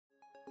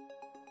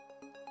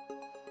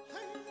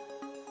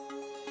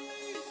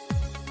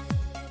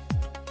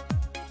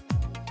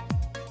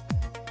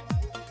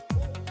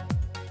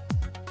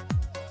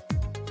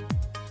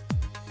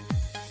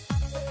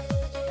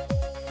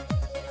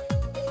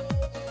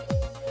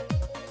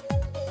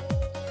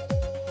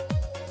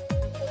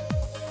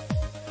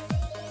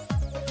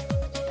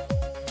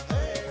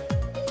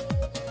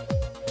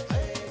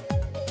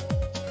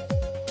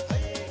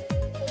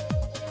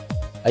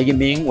Aigi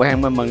ming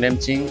wahang mangnam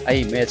ching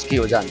ai match ki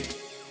ojan.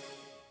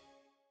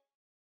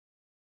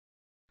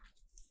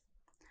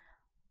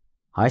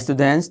 Hi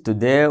students,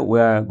 today we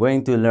are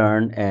going to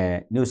learn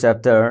a new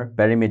chapter,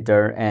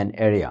 perimeter and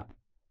area.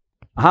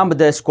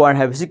 The square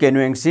have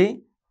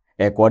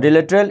a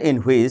quadrilateral in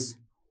which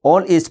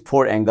all its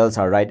four angles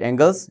are right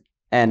angles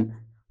and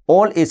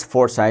all its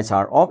four sides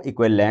are of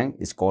equal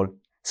length is called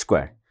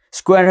square.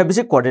 Square have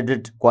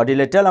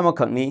quadrilateral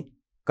amakhakni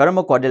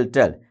karama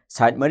quadrilateral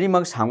side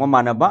marimak hangma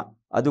manaba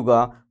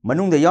aduga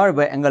manungda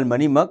yarba angle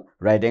marimak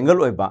right angle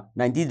oiba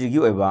 90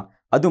 degree oiba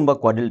adumba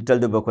quadrilateral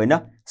duba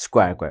koina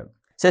square ko.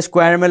 Say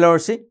square me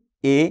lorsi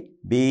A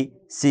B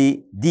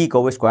C D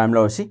ko square me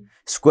lorsi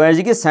square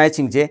ji ke side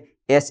chingje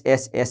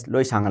S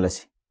loi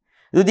sangalasi.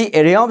 The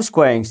area of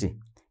squaring si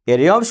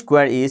area of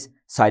square is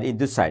side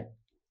into side.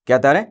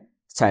 Kya tare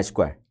side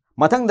square.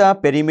 Mathang the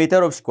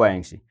perimeter of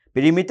squaring si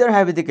perimeter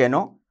have the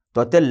keno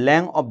total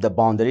length of the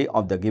boundary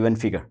of the given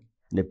figure.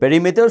 The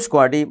perimeter of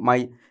square di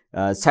my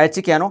side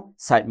chi kano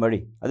side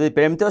mari. The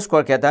perimeter of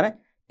square kya tare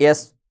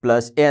S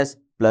plus S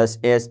plus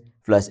S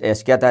plus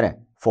S kya tare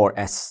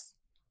 4S.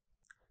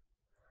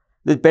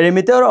 The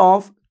perimeter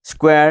of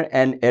square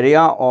and area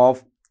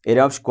of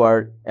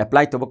square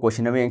apply to the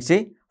question of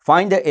say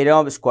find the area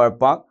of square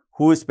park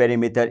whose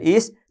perimeter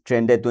is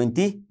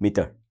 320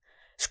 meter.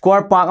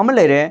 Square park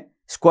amalere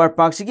square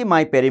park sigi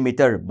my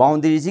perimeter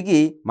boundary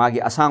sigi magi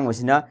asang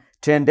wasina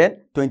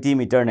 320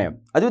 meter ne.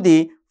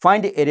 Adudi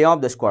find the area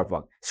of the square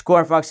park.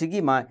 Square park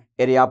sigi my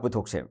area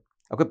puthokse.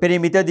 Okay,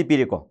 perimeter di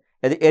piriko.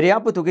 The area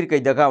puthokir kai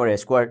daka ore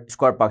square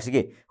park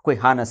sigi koi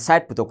hana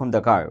side puthokum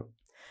daka.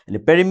 And the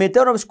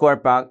perimeter of square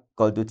park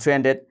equal to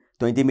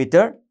 320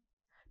 meter.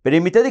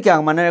 Perimeter di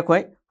kya mana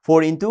rakoi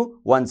 4 into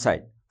one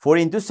side. 4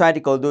 into side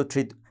equal to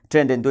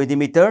 320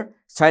 meter.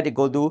 Side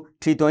equal to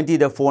 320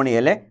 the 4 ni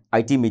ele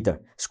 80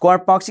 meter. Square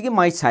park sigi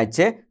my side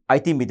che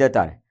 80 meter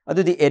tare.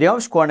 Adu the area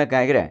of square na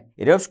kya gira?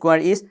 Area of square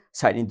is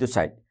side into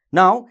side.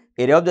 Now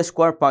area of the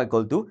square park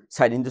equal to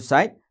side into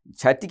side.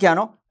 Side ti kya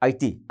no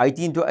 80.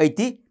 80 into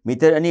 80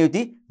 meter ani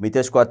uti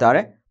meter square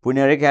tare.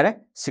 Punere kya re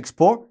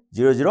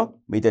 6400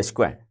 meter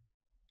square.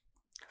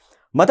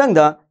 Matang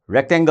the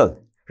rectangle.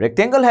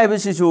 Rectangle have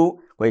issue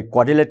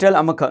quadrilateral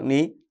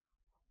amakhakni.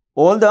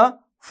 All the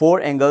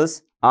four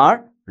angles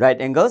are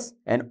right angles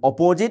and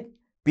opposite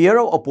pair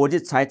of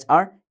opposite sides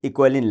are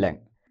equal in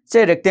length.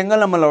 Say rectangle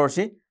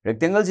amalorsi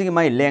rectangle sigi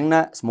my length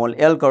na small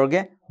l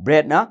karoge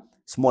breadth na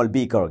small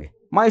b karoge.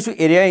 My issue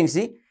area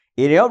ingsi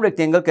area of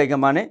rectangle kaiga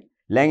mane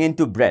length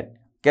into breadth.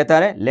 Kya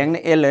tare length na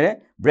l lere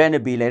breadth na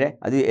b lere.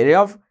 Adi area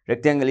of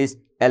rectangle is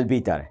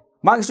lb tare.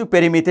 My issue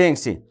perimeter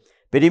ingsi.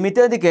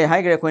 Perimeter di kaya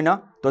hai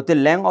koina total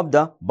length of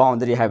the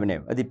boundary have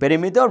name. The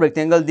perimeter of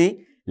rectangle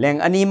di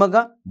length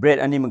animaga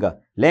breadth animaga.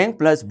 Length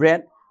plus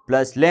breadth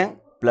plus length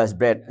plus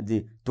breadth.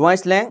 The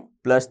twice length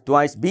plus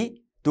twice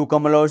b 2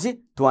 kamalorsi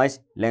twice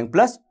length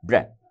plus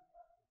breadth.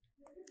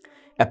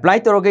 Apply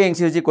to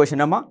roge question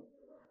nama.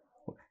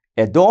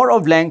 A door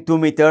of length 2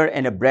 meter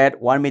and a breadth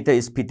 1 meter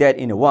is fitted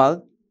in a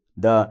wall.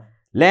 The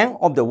length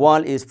of the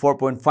wall is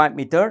 4.5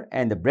 meter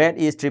and the breadth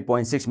is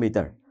 3.6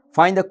 meter.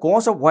 Find the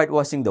cost of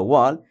whitewashing the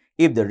wall.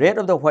 If the rate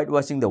of the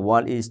whitewashing the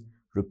wall is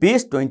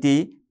rupees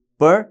 20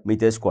 per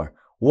meter square.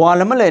 Wall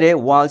amalere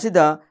wall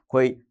sida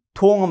koi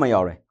thong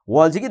amayore.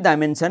 Wall sigi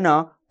dimension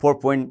na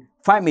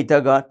 4.5 meter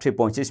ga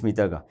 3.6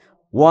 meter ga.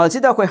 Wall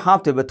sida koi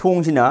half to the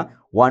thong sina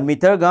 1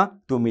 meter ga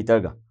 2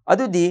 meter ga.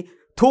 Adu di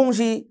thong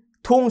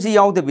si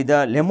yaw the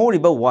bida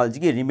lemoriba wall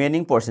sigi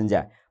remaining portion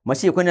ja.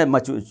 Masi koi na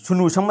machu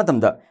sunu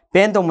samatamda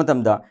pen tong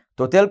matamda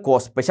total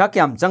cost paisa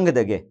kyam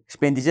changadage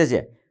expenditure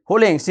je.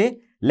 Whole length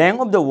length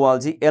of the wall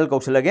si L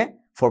kausalage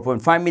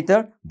 4.5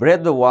 meter,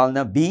 breadth of the wall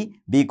na B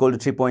equal to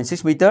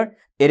 3.6 meter,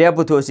 area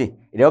puthosi.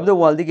 Area of the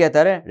wall di kya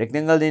tare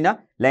rectangle dina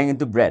length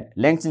into breadth.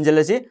 Length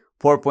sinjalasi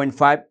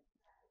 4.5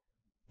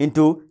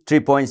 into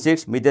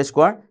 3.6 meter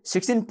square,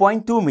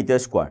 16.2 meter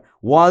square.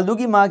 Wall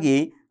dugi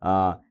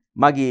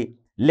magi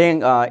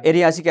length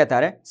area si kya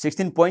tare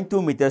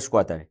 16.2 meter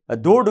square tare. A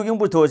door dugi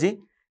puthosi.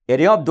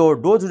 Area of door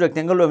to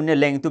rectangle of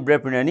length into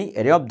breadth punani.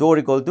 Area of door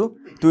equal to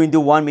 2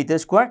 into 1 meter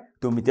square,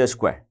 2 meter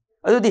square.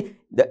 Adu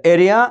the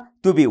area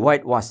to be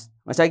whitewashed.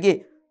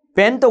 Masagi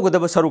pen to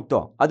godaba saruk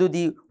to. Adu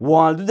di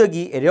wall do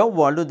dagi area of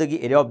wall do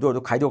dagi area of door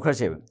to kaido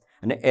kharse.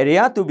 And the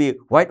area to be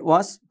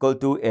whitewashed equal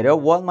to area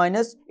of wall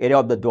minus area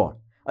of the door.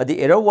 The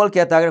area of wall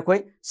kya tagar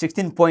koi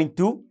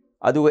 16.2.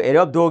 Adu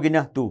area of door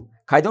gina 2.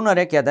 Kaido na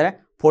re kya tare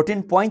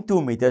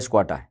 14.2 meters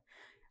square.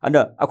 And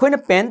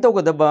akoina pen to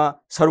godaba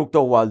saruk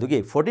to wall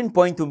dugi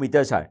 14.2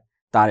 meters are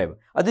tare.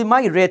 Adu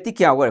my rate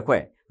kya war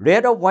koi.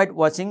 Rate of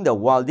whitewashing the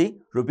wall di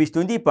rupees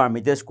 20 per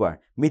meter square.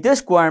 Meter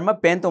square ma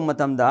pen to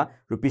matamda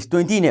rupees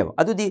 20 ne.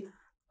 Adu di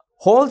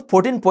whole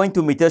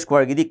 14.2 meter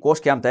square gidi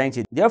cost kyam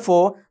tayang.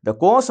 Therefore, the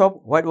cost of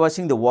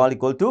whitewashing the wall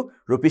equal to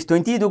rupees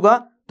 20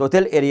 duga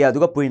total area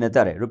duga purina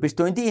tare. Rupees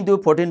 20 into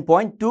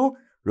 14.2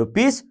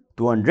 rupees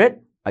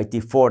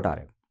 284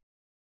 tare.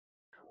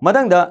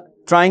 Madang the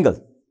triangle.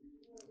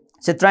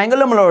 Se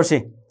triangle ama lor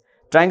se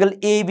triangle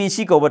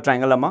ABC ko ba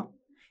triangle ama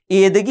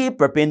A dagi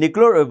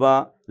perpendicular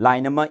over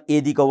line ama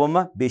AD ko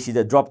ama BC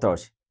da drop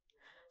tawse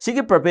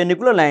sigi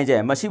perpendicular line je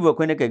masibu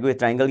akoina kai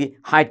triangle gi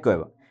height ko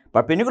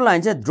perpendicular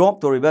line je drop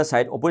to river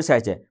side opposite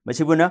side je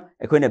masibu na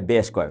akoina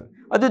base ko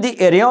adu the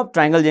area of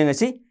triangle je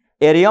ngasi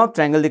area of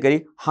triangle di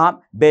kari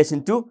half base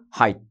into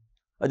height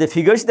adu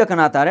figures da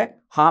kana tare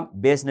half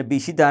base na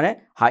BC tare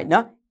height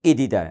na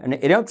AD tare and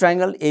area of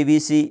triangle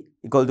ABC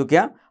equal to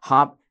kya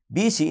half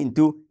BC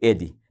into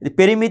AD. The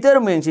perimeter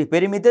means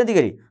perimeter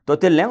the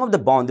total length of the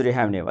boundary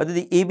have never.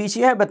 The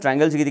ABC have a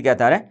triangle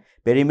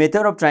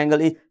perimeter of triangle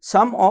is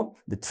sum of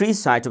the three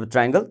sides of a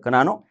triangle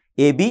kanano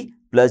AB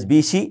plus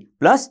BC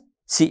plus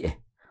CA.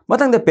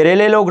 Matang the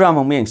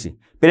parallelogram means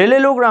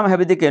parallelogram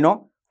have the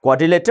keno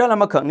quadrilateral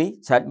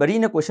amakani side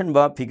marina question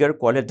ba figure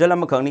quadrilateral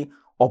amakani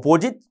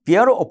opposite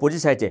pair opposite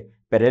side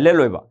parallel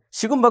loiba.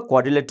 Sigumba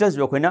quadrilaterals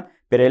wakena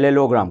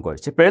parallelogram ko.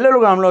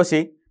 Parallelogram lo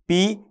say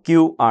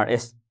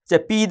PQRS.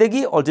 P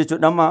dagi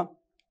altitude nama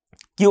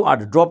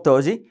QR drop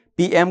to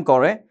PM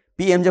kore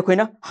PM ja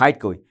koina height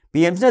koi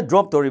PM na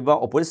drop to riba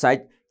opposite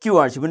side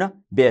QR sibuna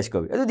base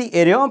koi the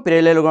area of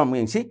parallelogram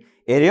means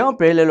area of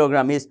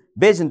parallelogram is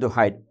base into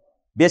height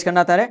base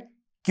kana tare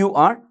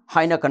QR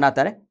height na kana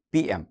tare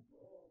PM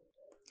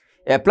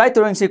apply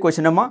to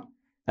question nama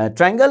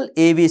triangle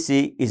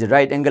ABC is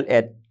right angle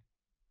at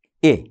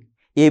A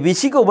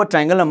ABC ko over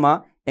triangle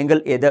nama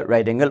angle A the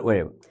right angle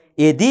wherever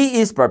AD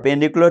is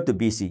perpendicular to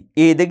BC.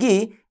 A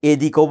dagi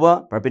AD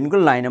cover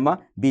perpendicular line ama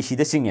BC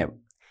the sing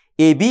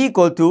AB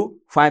equal to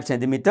 5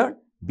 cm,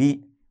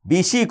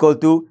 BC equal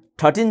to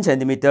 13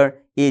 cm,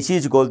 AC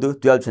is equal to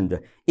 12 cm.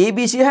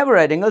 ABC have a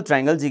right angle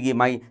triangle jigi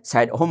my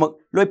side home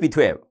loi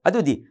pitwe.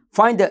 Adudi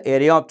find the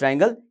area of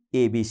triangle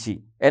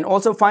ABC and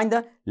also find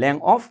the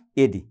length of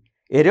AD.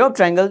 Area of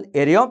triangle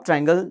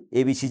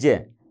ABC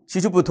je.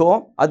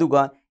 Shichuputo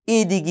aduga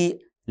AD gi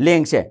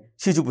length se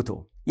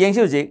shichuputo.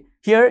 Yang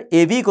here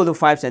AB equal to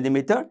 5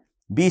 cm,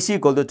 BC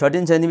equal to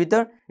 13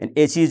 cm, and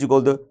AC is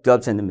equal to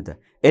 12 cm.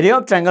 Area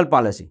of triangle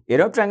policy.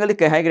 Area of triangle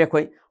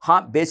is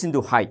half base into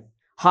height.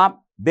 Half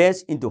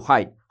base into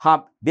height.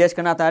 Half base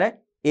kanatare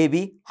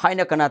AB, height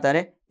na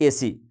kanatare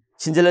AC.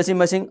 Sinjalasi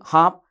masing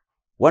half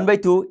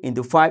 1/2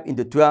 into 5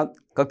 into 12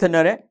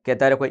 kaktanare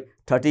ketare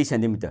 30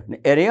 cm.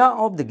 Area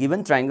of the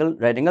given triangle,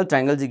 right angle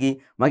triangle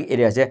jigi mag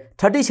area se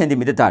 30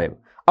 cm tare.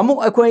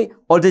 Amuk akoi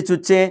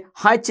altitude se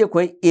height se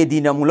koi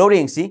AD na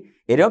muloreng si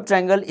area of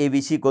triangle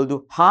ABC equal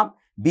to half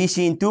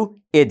BC into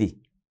AD.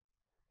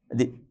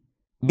 The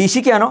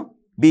BC kya no?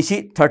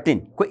 BC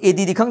 13. Ko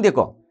AD di khang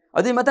deko.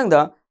 Adi matang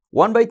da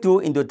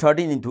 1/2 into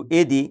 13 into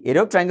AD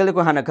area of triangle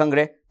ko hana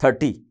khangre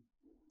 30.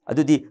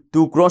 Adu di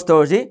 2 cross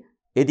towards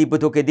AD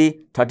puto ke di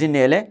 13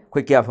 nele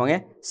ko kya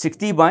phange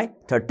 60 by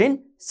 13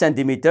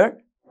 centimeter.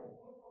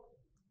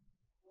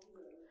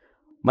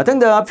 Matang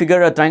da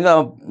figure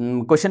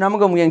triangle question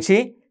amaga muyang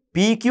si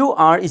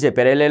PQR is a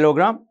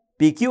parallelogram.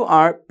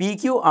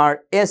 PQR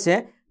is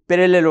a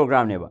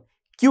parallelogram neba.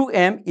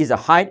 QM is a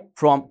height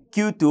from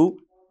Q to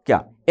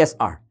kya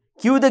SR.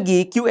 Q the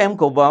gi QM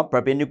ko ba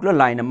perpendicular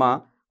line ma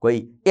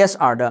koi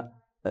SR da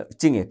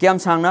chinge kyam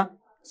sangna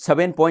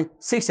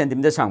 7.6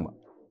 cm sangba.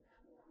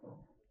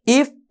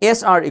 If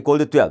SR equal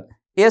to 12,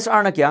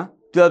 SR na kya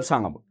 12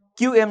 sangba.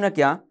 QM na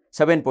kya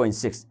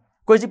 7.6.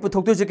 Koi ji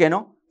puthok tu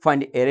keno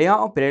find the area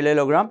of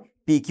parallelogram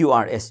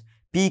PQRS.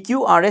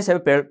 PQRS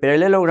have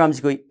parallelogram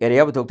ji koi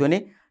area puthok tu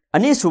ne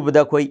ani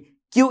subada koi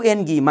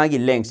QN gi magi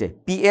length se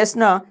PS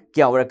na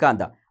kya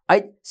warakanda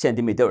 8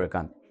 cm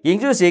warakanda.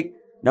 Yingju sik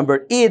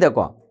number A da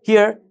ko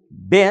here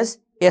base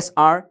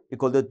SR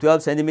equal to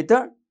 12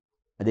 cm,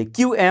 the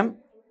QM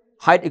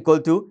height equal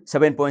to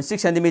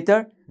 7.6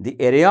 cm, the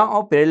area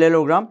of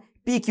parallelogram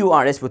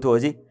PQRS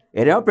putoji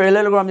area of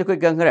parallelogram jo koi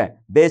kangre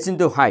base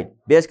into height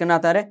base kana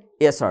tare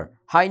SR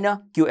height na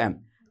QM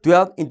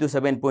 12 into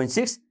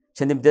 7.6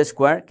 cm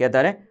square kya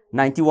tare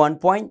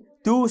 91.2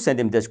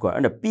 cm square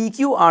and the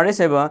PQRS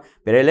have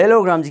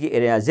parallelogram ki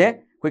area je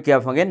koi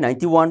kya phange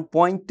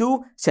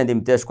 91.2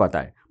 cm square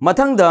tare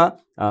mathang da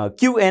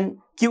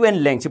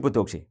QN length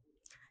putok se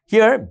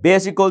here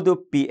base equal to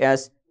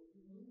PS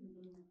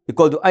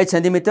equal to 8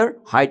 cm,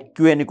 height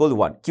QN equal to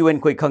 1.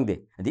 QN koi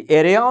khangde. The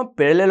area of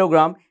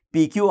parallelogram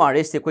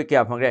PQRS se koi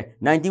kya phangre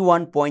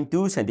 91.2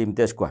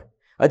 cm square.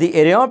 The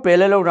area of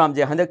parallelogram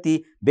je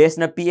handakti base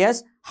na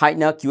PS, height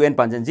na QN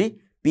panjanji.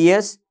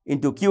 PS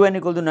into QN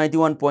equal to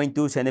 91.2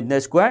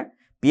 cm square.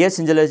 PS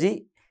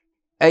sinjalaji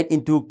 8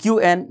 into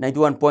QN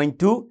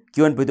 91.2.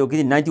 QN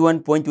putoki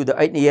 91.2 the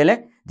 8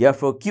 yele.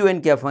 Therefore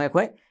QN kya phangre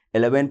koi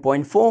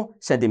 11.4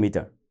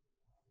 cm.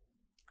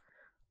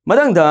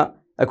 Madang da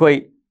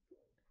akoi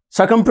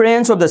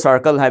circumference of the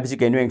circle have si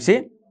kenu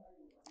engsi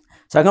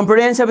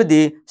circumference of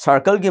the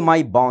circle ki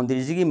my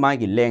boundary ki my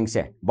ki length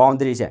se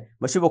boundary se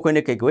masibo koi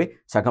ne koi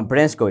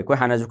circumference koi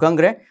hana ju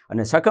kangre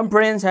and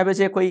circumference have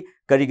se koi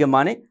kari ge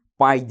mane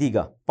pi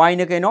diga pi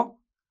ne keno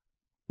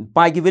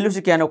pi ki value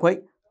se kya koi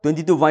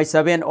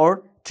 22/7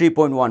 or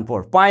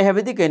 3.14 pi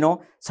have the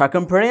keno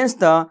circumference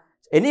da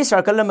any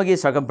circle lamagi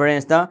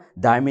circumference da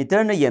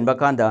diameter na yenba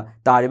kanda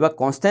tariba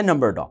constant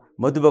number da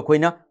maduba koi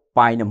na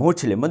pi na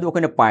mochile maduba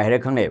koi na pi hare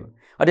khangne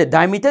अरे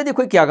diameter दी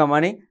कोई क्या का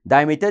माने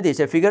diameter दी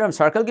से figure हम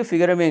circle की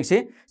figure में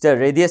से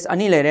radius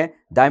अनि ले रहे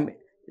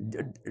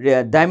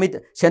diameter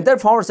center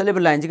forward से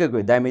लेवल line जी का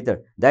कोई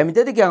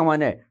diameter दी क्या का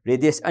माने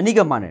radius अनि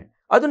का माने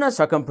अदुना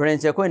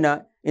circumference कोई ना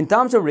in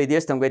terms of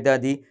radius तंग कहता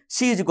दी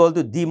c is equal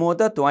to d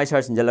मोटा twice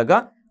r संजलगा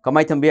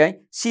कमाई थंबी आई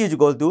c is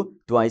equal to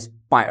twice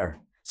pi r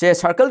से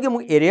circle के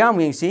मुझ area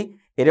में से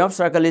area of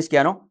circle is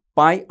क्या no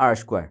pi r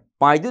square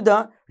pi दो दा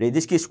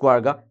radius की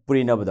square का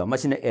पूरी ना बता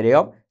मशीन area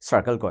of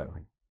circle को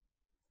है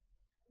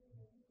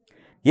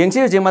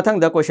यंगसे जे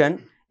मथंग the question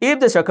if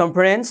the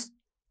circumference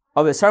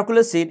of a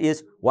circular sheet is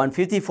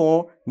 154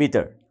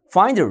 meter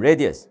find the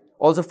radius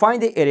also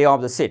find the area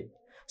of the sheet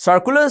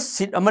circular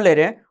sheet अमल ले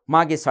रहे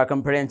मागे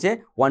circumference है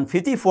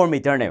 154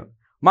 meter ने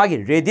मागे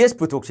radius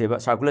पुथोक से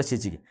circular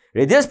sheet की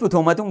radius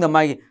पुथोक मतुंग द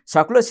मागे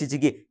circular sheet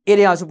की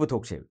area से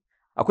पुथोक से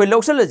अकोई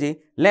लोकसल जी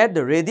let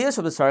the radius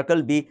of the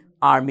circle be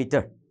r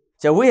meter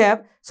so we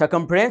have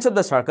circumference of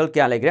the circle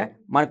क्या लग रहा है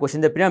मान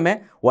क्वेश्चन द प्रीमियम में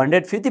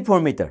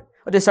 154 meter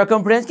और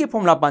circumference की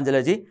formula Panchla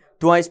ji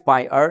twice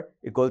pi r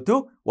equal to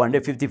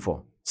 154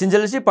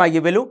 सिंजल से pi की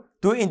value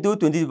 2 into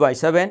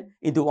 20/7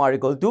 into r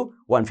equal to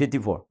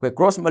 154 कोई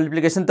cross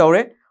multiplication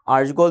तौरे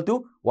r is equal to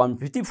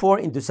 154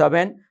 into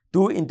 7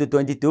 2 into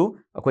 22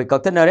 कोई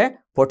कक्तन नरे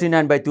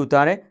 49/2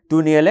 तारे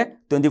 2 नियले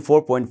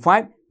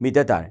 24.5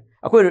 मीटर तारे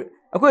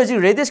अकोई जी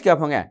रेडियस क्या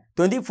फंगे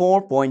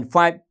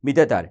 24.5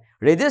 मीटर तारे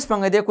रेडियस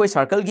फंगे दे कोई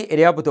सर्कल की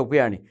एरिया पुतोक पे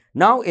आनी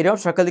नाउ एरिया ऑफ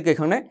सर्कल के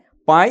खंगने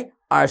pi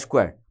r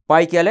square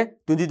pi क्या ले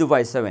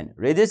 22/7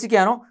 रेडियस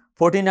क्या नो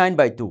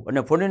 49/2 और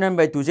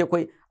 49/2 से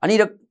कोई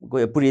अनिरक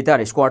कोई पूरी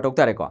तारे स्क्वायर टोक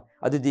तारे को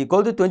अदुदी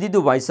equal to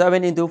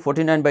 22/7 into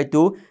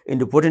 49/2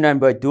 into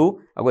 49/2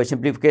 अकोई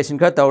simplification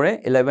कर तौरे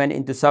 11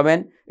 into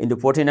 7 into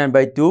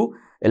 49/2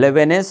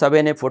 11 है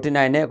 7 है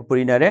 49 है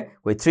पूरी नरे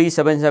कोई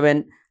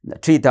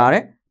 3773 तारे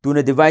 2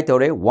 ने divide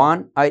तौरे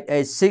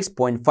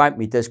 1886.5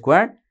 meter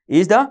square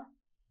is the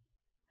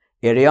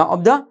area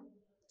of the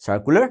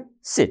circular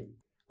sheet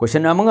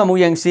question among amu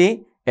yangsi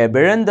a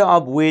veranda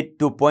of width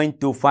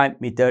 2.25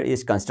 meter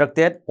is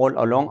constructed all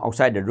along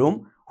outside the room,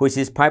 which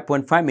is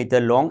 5.5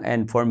 meter long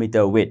and 4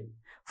 meter width.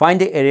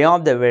 Find the area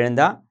of the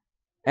veranda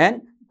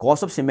and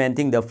cost of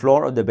cementing the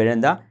floor of the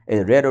veranda at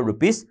a rate of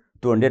rupees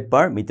 200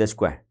 per meter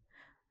square.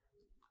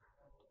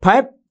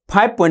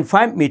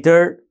 5.5 meter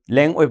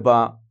length of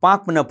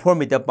park na 4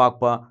 meter park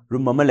pa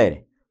room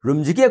mamalere.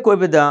 Room jike koi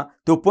beda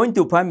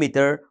 2.25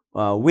 meter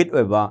width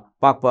of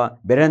park pa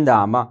veranda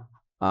ama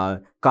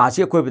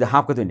kaasi koi beda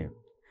half ka dune.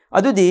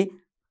 अदुदी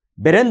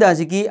बेरंदा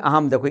जी की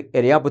अहम the कोई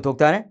area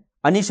पुथोकता है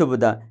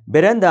अनिशुबदा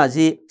बेरंदा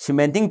जी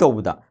cementing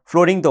तोबुदा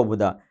flooring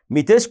तोबुदा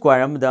metre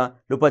square अमदा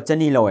लुपा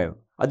चनी लवे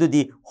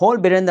अदुदी whole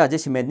बेरंदा जी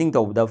cementing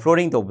तोबुदा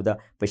flooring तोबुदा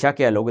पैसा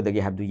क्या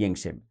लोगदगी हैबदु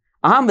यंगसे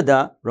अहम the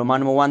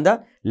Roman Movan the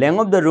length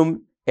of the room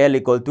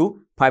L equal to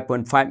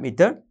 5.5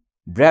 meter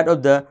breadth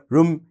of the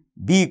room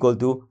B equal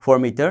to 4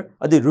 meter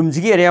अदु room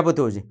जी की एरिया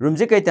पुथोजी रूम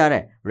जी कई तारे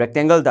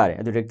रेक्टेंगल तारे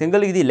अदु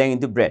रेक्टेंगल की length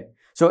into breadth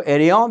so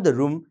area of the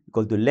room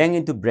equal to length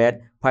into breadth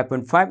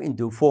 5.5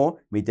 into 4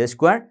 meter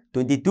square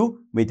 22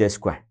 meter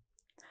square.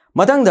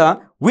 Matangda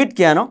width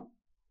kya no?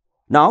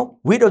 Now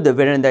width of the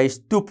veranda is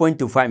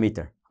 2.25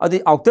 meter. Of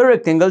the outer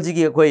rectangle ji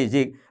koi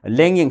ji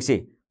length yang se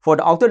for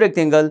the outer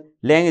rectangle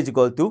length is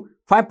equal to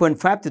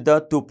 5.5 to the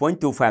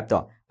 2.25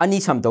 to ani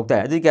sam tok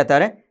ta adu kya ta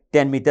re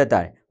 10 meter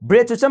ta re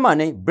breadth to sama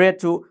ne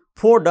breadth to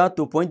 4 the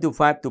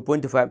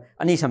 2.25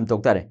 ani sam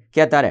tok ta re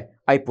kya ta re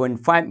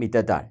 8.5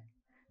 meter ta re.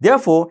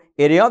 Therefore,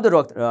 area of the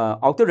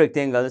outer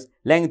rectangles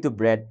length to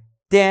breadth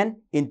 10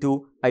 into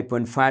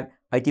 8.5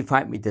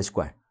 85 meter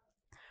square.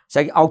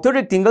 So, outer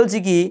rectangle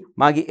की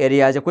मागी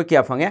area जो कोई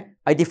क्या fungi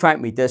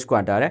 85 meter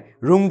square तारे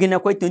room की ना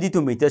कोई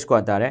 22 meter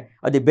square तारे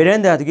और the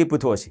veranda की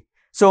पुथोसी.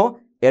 So,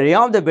 area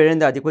of the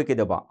veranda कोई क्या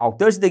दबा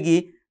outer से की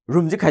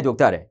room जी खाई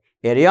दोगता रहे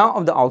area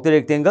of the outer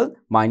rectangle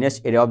minus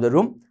area of the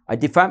room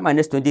 85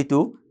 minus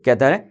 22 क्या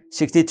तारे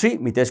 63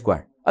 meter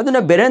square. अदुना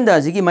बेरंदा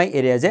जी की my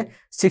area J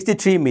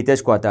 63 metre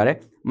square तारे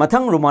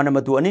मथंग रोमान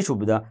मतु अनि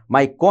सुबुदा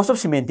माई कॉस्ट ऑफ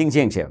सीमेंटिंग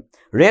जेंग छे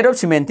रेट ऑफ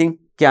सीमेंटिंग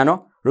क्या नो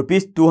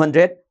रुपीस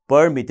 200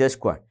 पर metre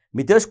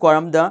square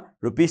um the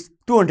rupees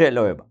 200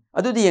 लोएबा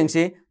अदुदी young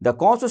से the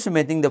cost of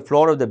cementing the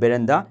floor of the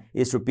बेरंदा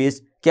is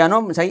rupees क्या no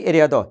Sai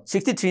area तो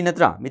 63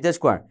 नत्रा metre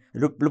square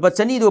लुपा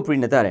चनी दो pre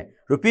नतारे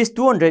rupees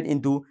 200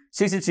 into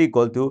 63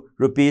 equal to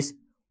rupees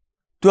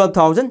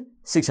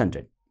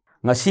 12,600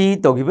 ngasi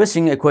togiba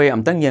sing ekoi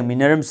amtang yang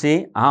minaram se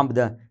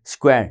ahambda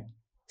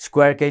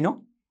square kai no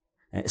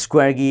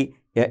square gi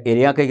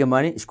area kai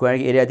gamani square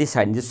gi area di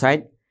side to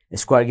side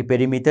square gi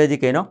perimeter di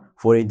kai no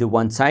 4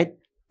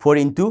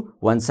 into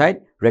one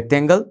side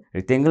rectangle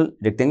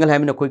hai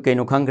na koi kai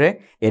no khangre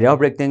area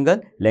of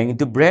rectangle length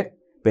into breadth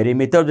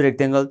perimeter of the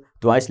rectangle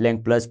twice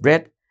length plus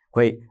breadth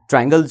koi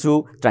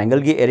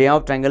triangle gi area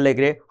of triangle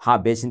legre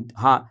half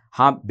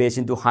base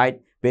into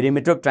height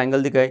perimeter of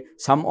triangle di kai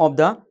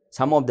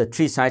sum of the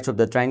three sides of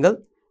the triangle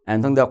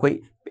and thang da koi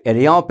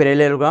area of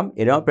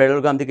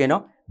parallelogram di kaino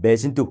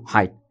base into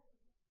height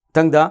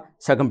thang da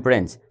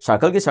circumference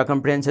circle ki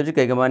circumference je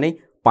kai ga mane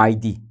pi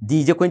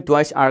d je koi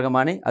twice r ga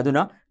mane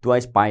aduna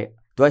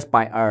twice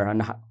pi r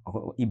hana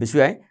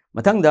ibisu ai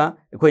mathang da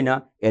ekhoi na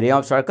area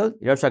of circle,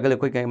 area of circle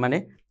ekhoi kai mane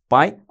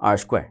pi r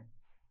square